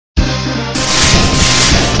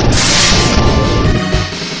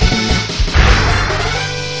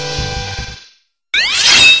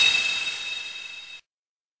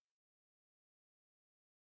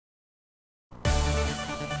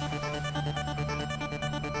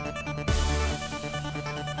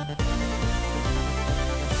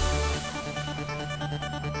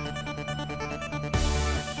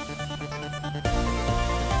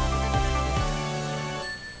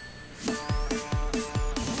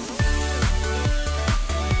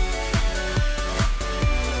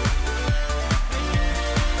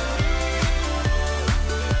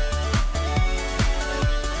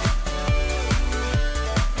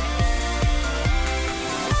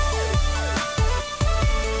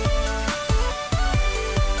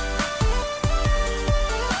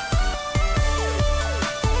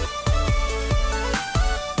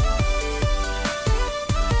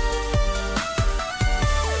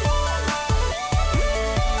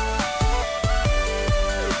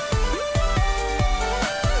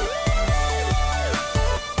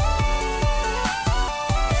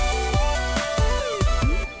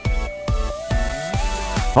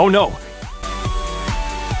Oh no!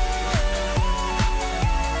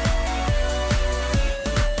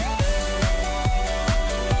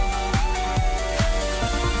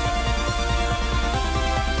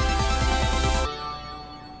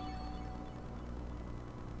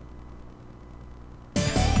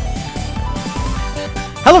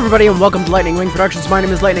 Hello everybody and welcome to Lightning Wing Productions. My name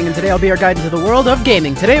is Lightning and today I'll be your guide into the world of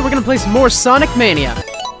gaming. Today we're gonna play some more Sonic Mania.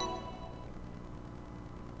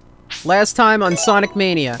 Last time on Sonic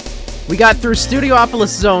Mania, we got through Studiopolis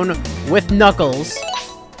Zone with Knuckles,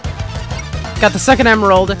 got the second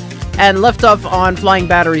Emerald, and left off on Flying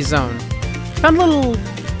Battery Zone. Found a little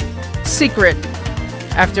secret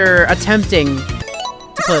after attempting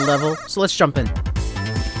to play a level, so let's jump in.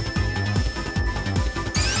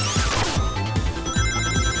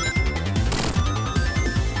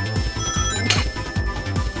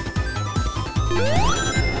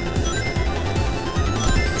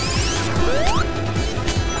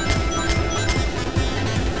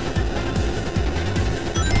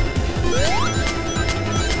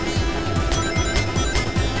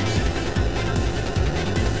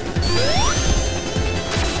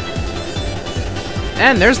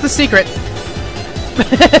 And there's the secret.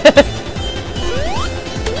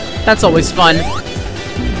 That's always fun.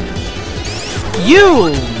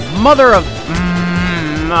 You mother of...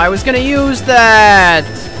 I was gonna use that...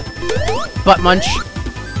 Butt munch.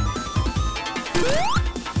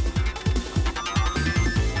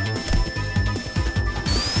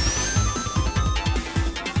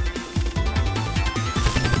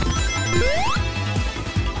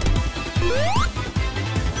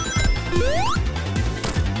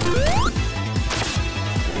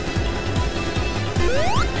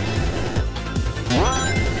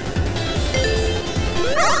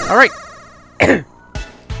 Alright.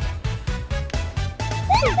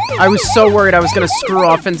 I was so worried I was gonna screw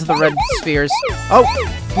off into the red spheres. Oh,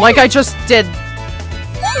 like I just did.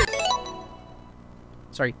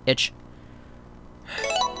 Sorry, itch.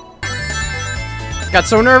 Got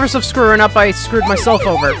so nervous of screwing up, I screwed myself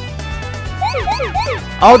over.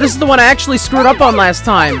 Oh, this is the one I actually screwed up on last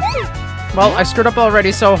time. Well, I screwed up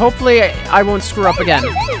already, so hopefully I won't screw up again.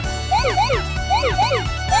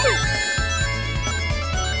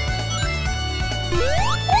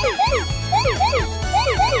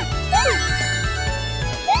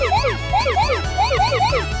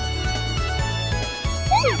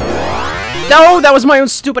 No, that was my own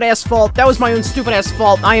stupid ass fault. That was my own stupid ass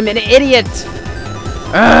fault. I am an idiot.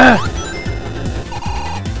 Ugh.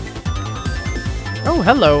 Oh,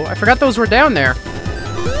 hello. I forgot those were down there.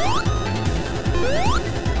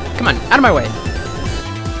 Come on, out of my way.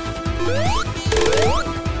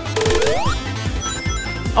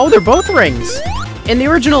 Oh, they're both rings. In the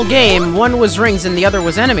original game, one was rings and the other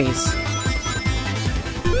was enemies.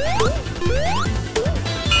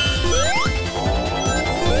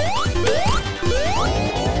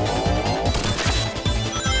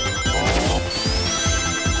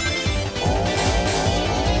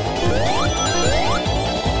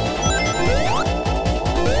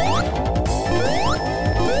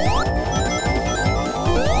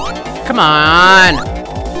 Come on!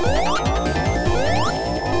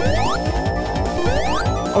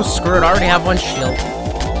 Oh, screw it, I already have one shield.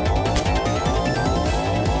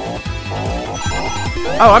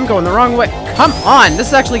 Oh, I'm going the wrong way. Come on! This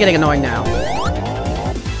is actually getting annoying now.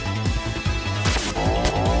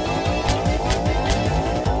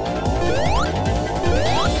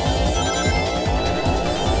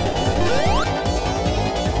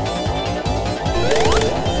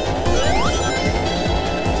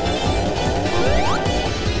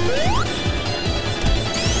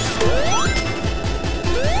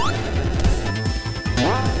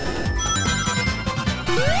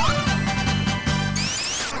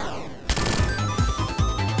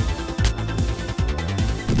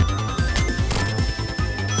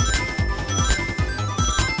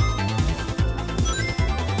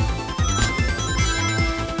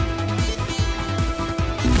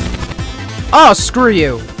 Oh, screw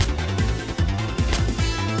you!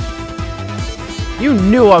 You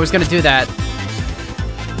knew I was gonna do that.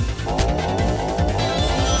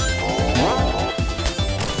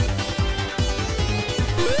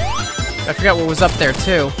 I forgot what was up there,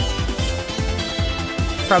 too.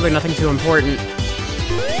 Probably nothing too important.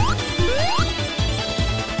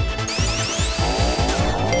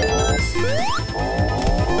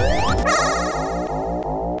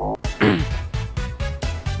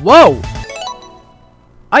 Whoa!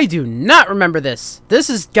 I do not remember this. This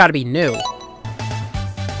has got to be new.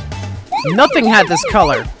 Nothing had this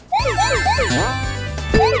color.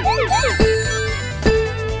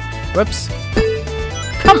 Whoops.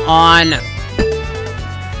 Come on!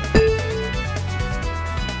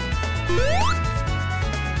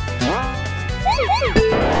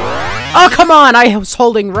 Oh, come on! I was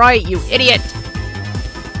holding right, you idiot!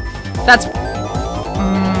 That's...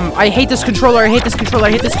 I hate this controller, I hate this controller,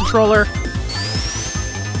 I hate this controller.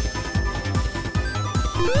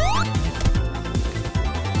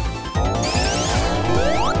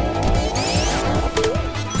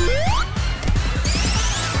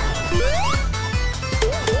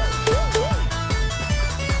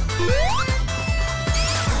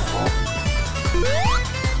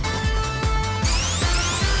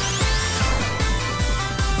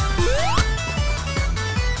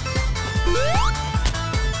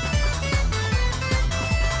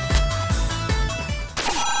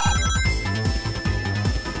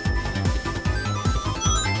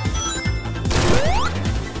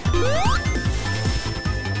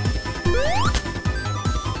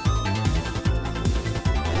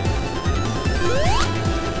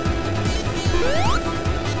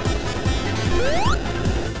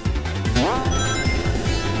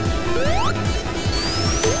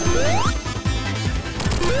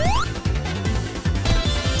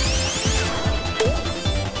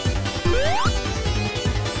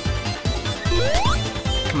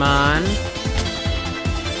 Come on.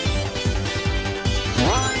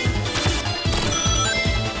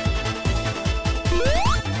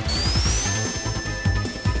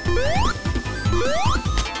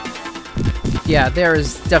 Yeah, there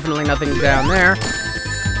is definitely nothing down there.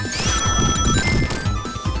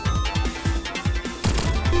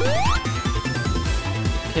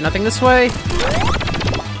 Okay, nothing this way.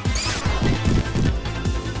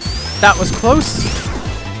 That was close.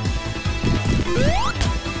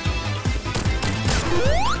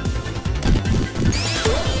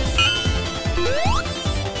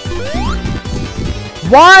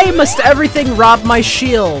 Why must everything rob my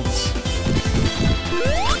shields?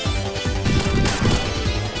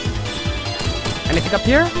 Anything up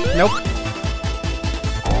here? Nope.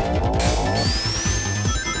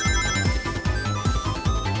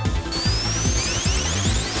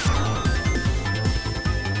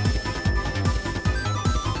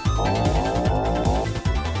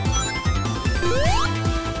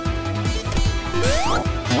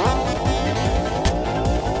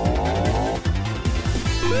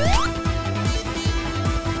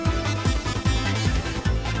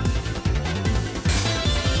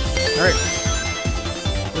 Alright.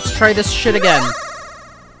 Let's try this shit again.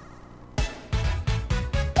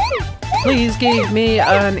 Please give me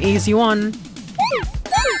an easy one.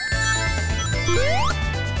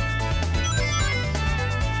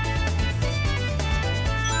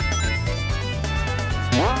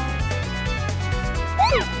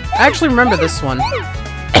 I actually remember this one.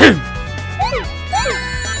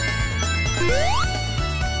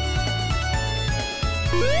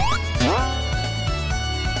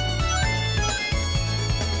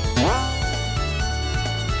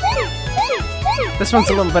 This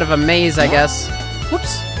one's a little bit of a maze, I guess.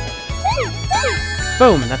 Whoops.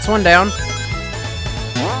 Boom, that's one down.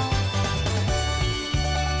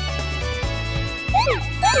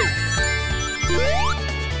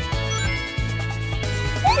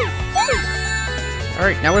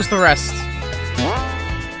 Alright, now where's the rest?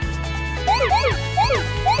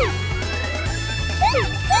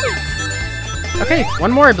 Okay,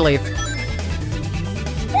 one more, I believe.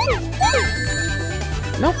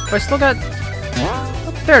 Nope, I still got...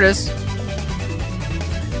 Oh, there it is.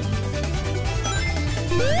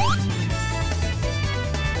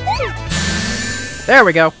 There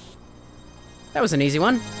we go. That was an easy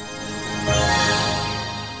one.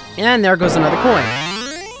 And there goes another coin.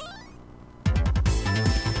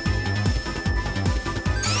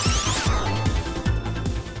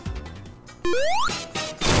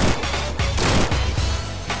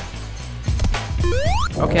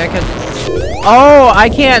 Okay, I can... Oh, I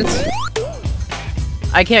can't...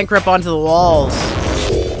 I can't grip onto the walls.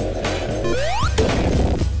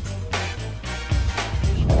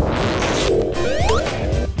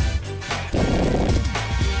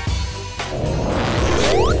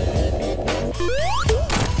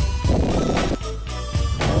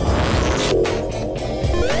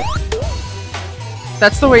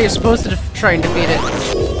 That's the way you're supposed to try and defeat it.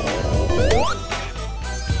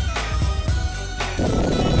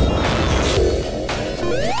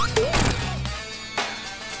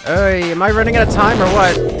 Hey, am I running out of time or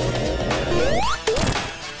what?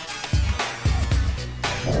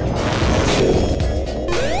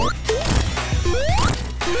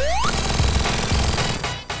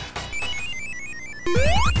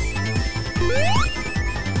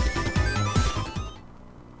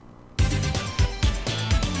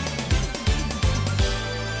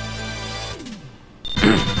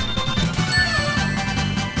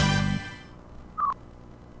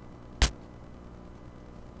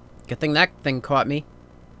 Good thing that thing caught me.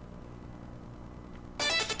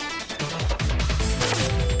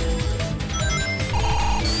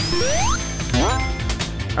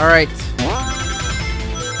 Alright.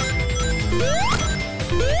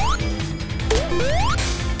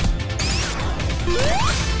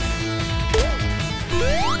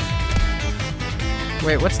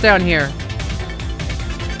 Wait, what's down here?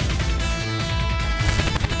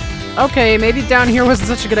 Okay, maybe down here wasn't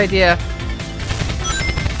such a good idea.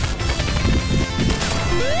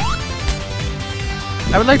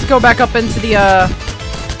 I would like to go back up into the,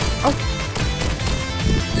 Oh.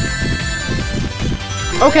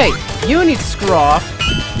 Okay, you need to screw off.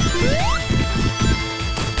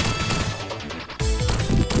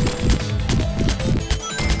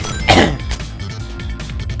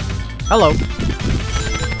 Hello.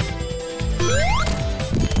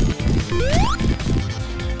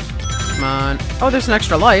 Come on. Oh, there's an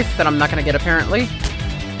extra life that I'm not gonna get, apparently.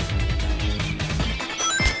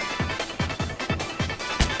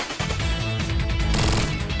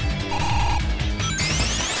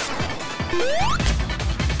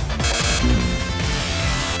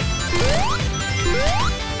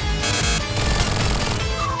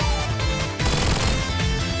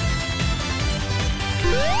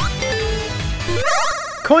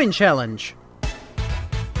 Coin challenge.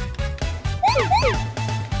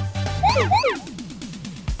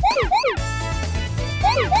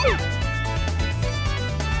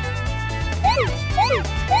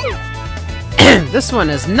 This one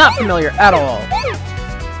is not familiar at all.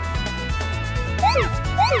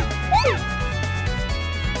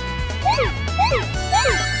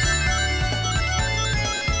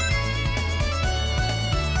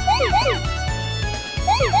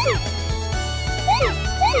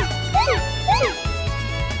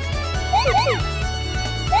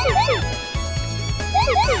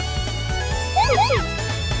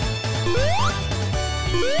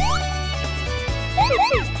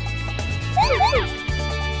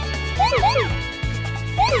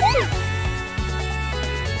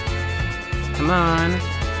 Come on.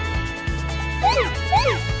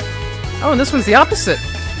 Oh, and this one's the opposite.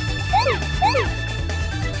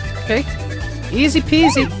 Okay. Easy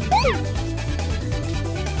peasy.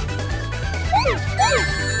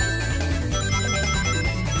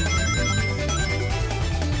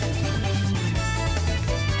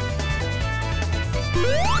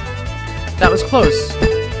 That was close.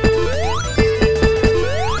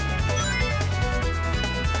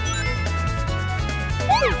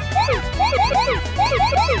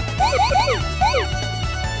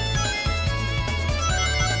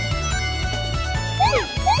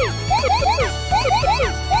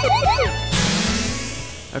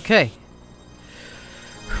 Okay.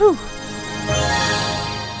 Whew.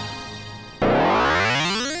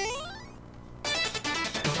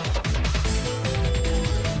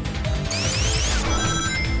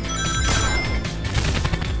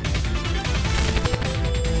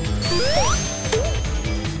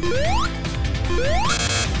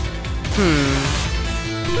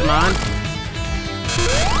 Come on.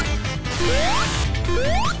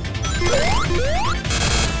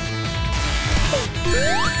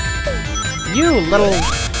 You little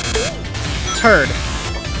turd.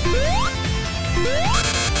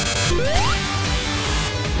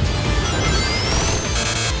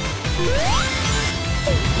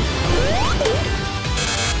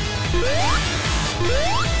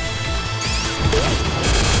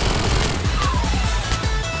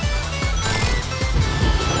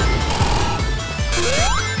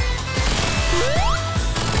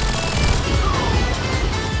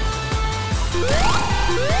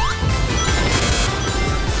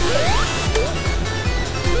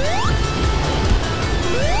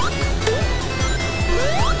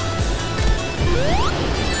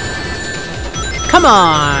 Come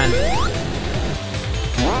on!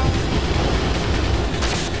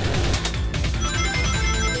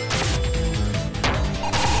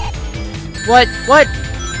 What? What?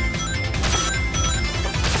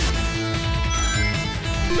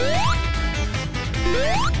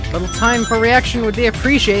 A little time for reaction would be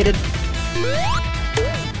appreciated.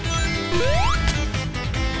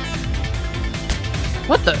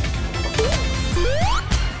 What the?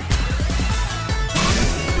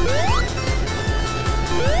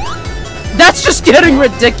 That's just getting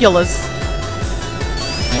ridiculous.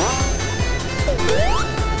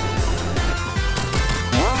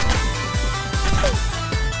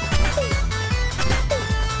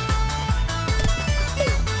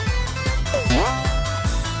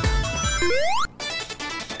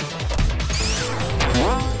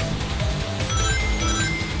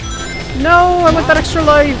 No, I want that extra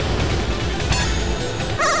life.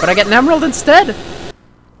 But I get an emerald instead?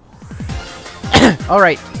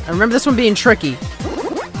 Alright, I remember this one being tricky.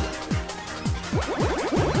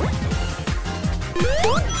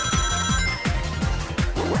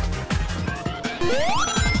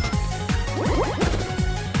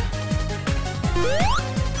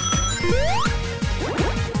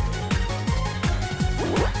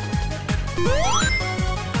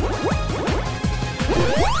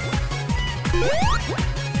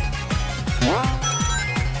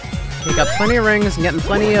 You got plenty of rings and getting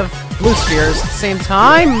plenty of blue spheres at the same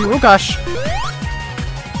time. Oh gosh.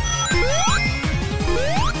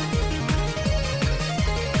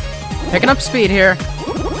 Picking up speed here.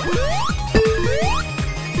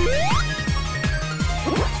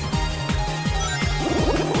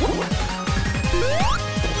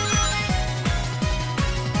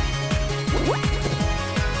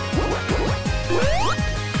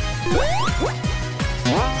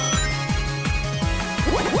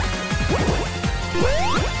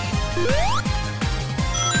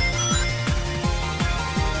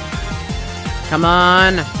 Come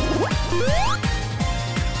on!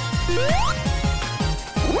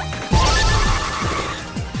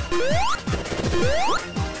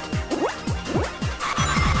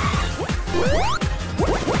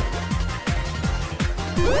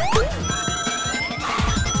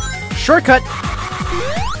 Shortcut!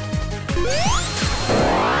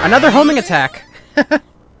 Another homing attack!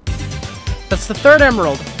 That's the third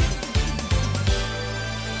emerald.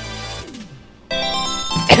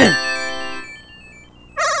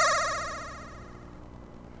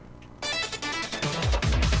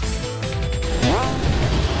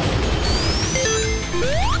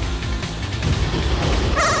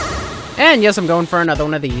 And yes, I'm going for another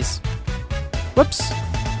one of these. Whoops.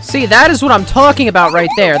 See, that is what I'm talking about right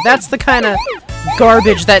there. That's the kind of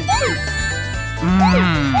garbage that...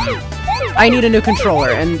 I need a new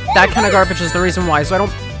controller, and that kind of garbage is the reason why, so I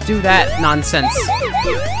don't do that nonsense.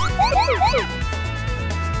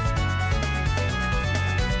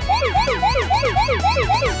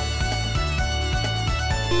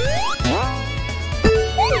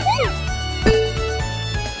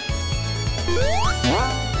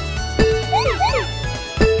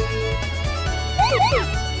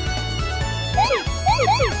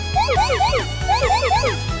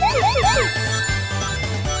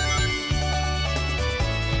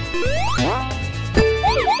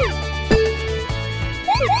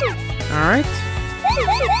 Alright.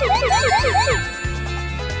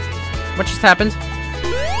 What just happened?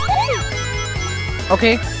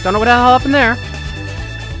 Okay, don't know what the hell happened there.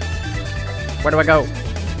 Where do I go?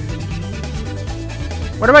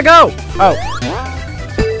 Where do I go? Oh.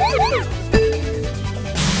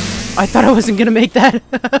 I thought I wasn't gonna make that.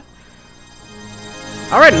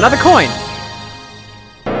 Alright, another coin.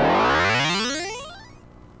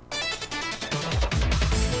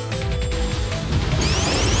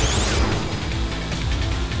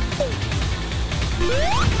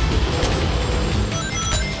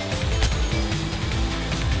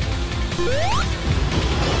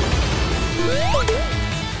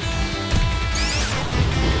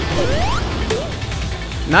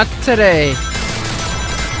 Not today.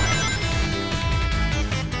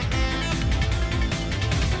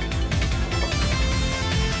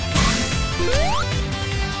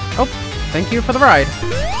 Oh, thank you for the ride.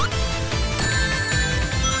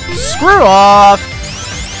 Screw off!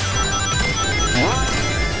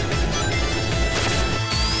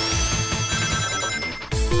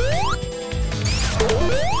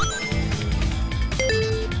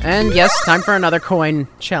 And yes, time for another coin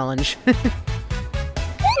challenge.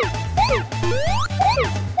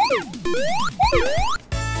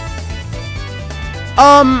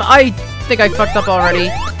 I think I fucked up already.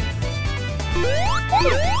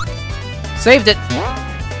 Saved it.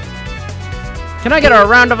 Can I get a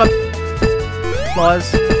round of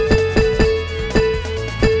applause?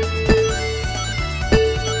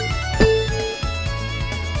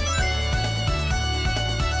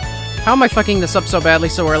 How am I fucking this up so badly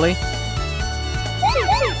so early?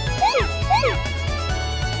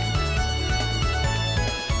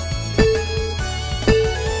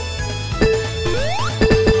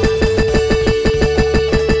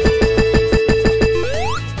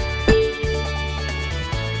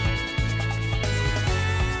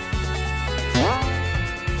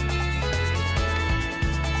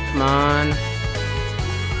 Come on.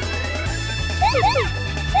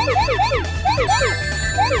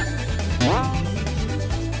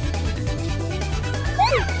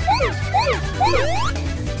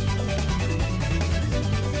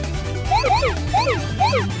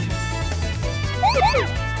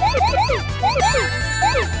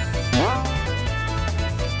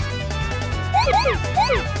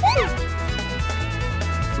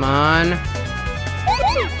 Come on.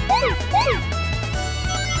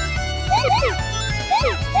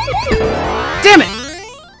 Damn it!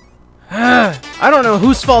 I don't know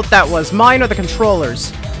whose fault that was, mine or the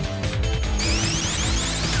controllers.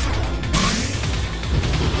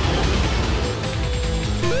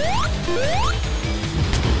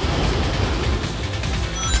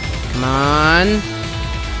 Come on.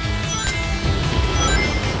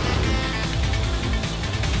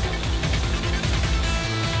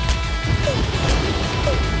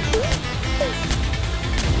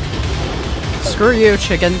 Screw you,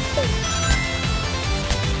 chicken.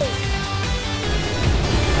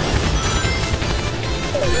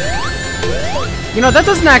 You know, that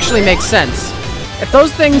doesn't actually make sense. If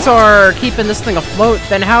those things are keeping this thing afloat,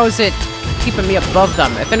 then how is it keeping me above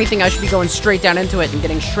them? If anything, I should be going straight down into it and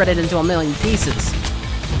getting shredded into a million pieces.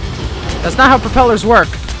 That's not how propellers work.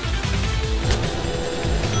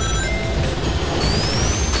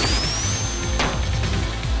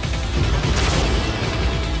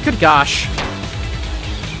 Good gosh.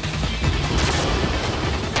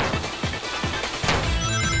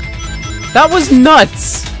 That was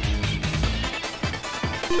nuts!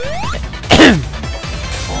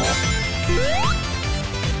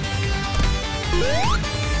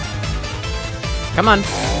 Come on.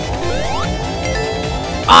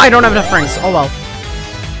 I don't have enough rings. Oh well.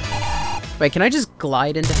 Wait, can I just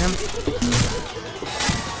glide into him?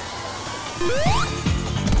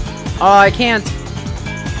 Oh, I can't.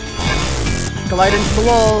 Glide into the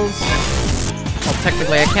walls. Well,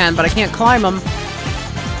 technically I can, but I can't climb them.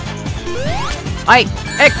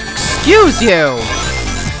 Excuse you!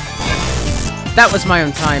 That was my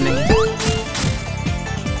own timing.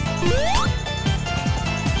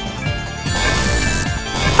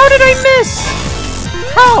 How did I miss?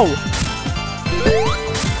 How?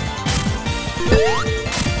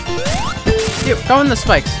 You, go in the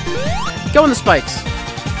spikes. Go in the spikes.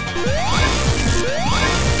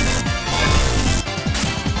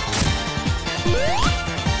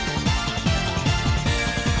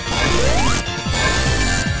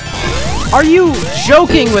 Are you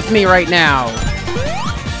joking with me right now?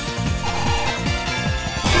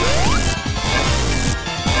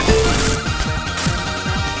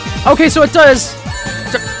 Okay, so it does...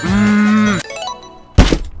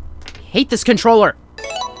 Hate this controller.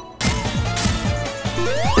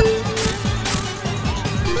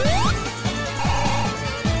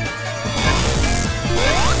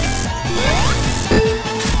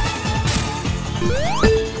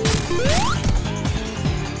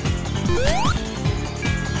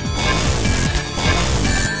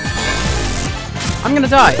 I'm gonna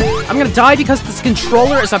die. I'm gonna die because this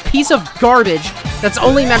controller is a piece of garbage that's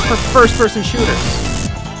only meant for first-person shooters.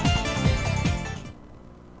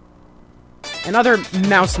 And other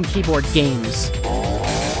mouse and keyboard games.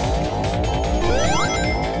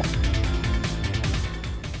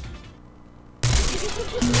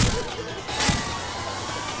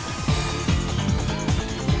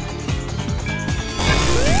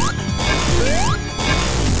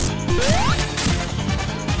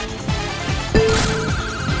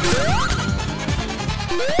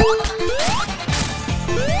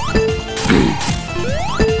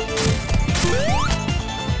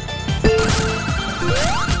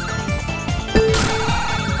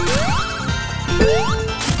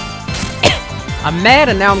 I'm mad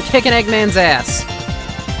and now I'm kicking Eggman's ass.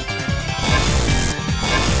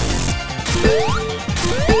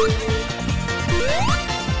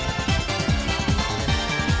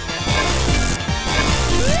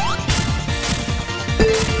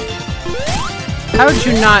 How did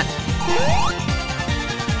you not...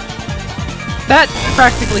 That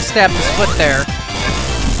practically stabbed his foot there.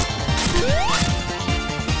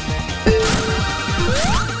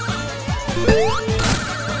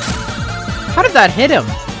 How did that hit him?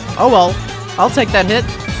 Oh well, I'll take that hit.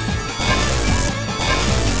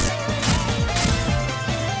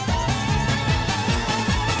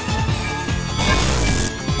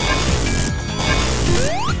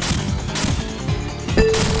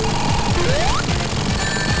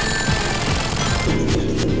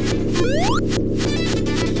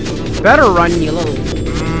 Better run, you little...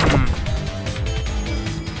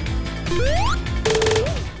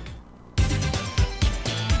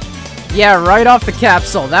 Yeah, right off the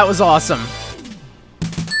capsule. That was awesome.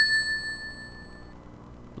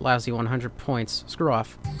 Lousy 100 points. Screw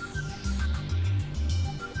off.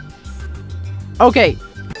 Okay.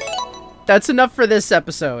 That's enough for this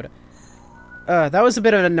episode. That was a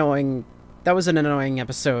bit of an annoying... That was an annoying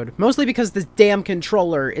episode. Mostly because this damn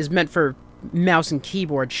controller is meant for mouse and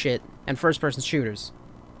keyboard shit and first-person shooters.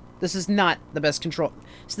 This is not the best control.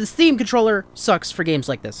 So the Steam controller sucks for games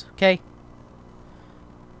like this, okay?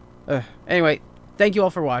 Anyway, thank you all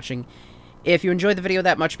for watching. If you enjoyed the video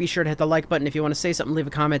that much, be sure to hit the like button. If you want to say something, leave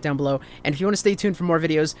a comment down below. And if you want to stay tuned for more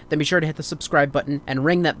videos, then be sure to hit the subscribe button and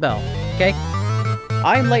ring that bell, okay?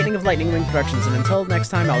 I am Lightning of Lightning Wing Productions, and until next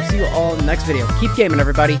time, I'll see you all in the next video. Keep gaming,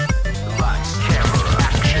 everybody. Relax,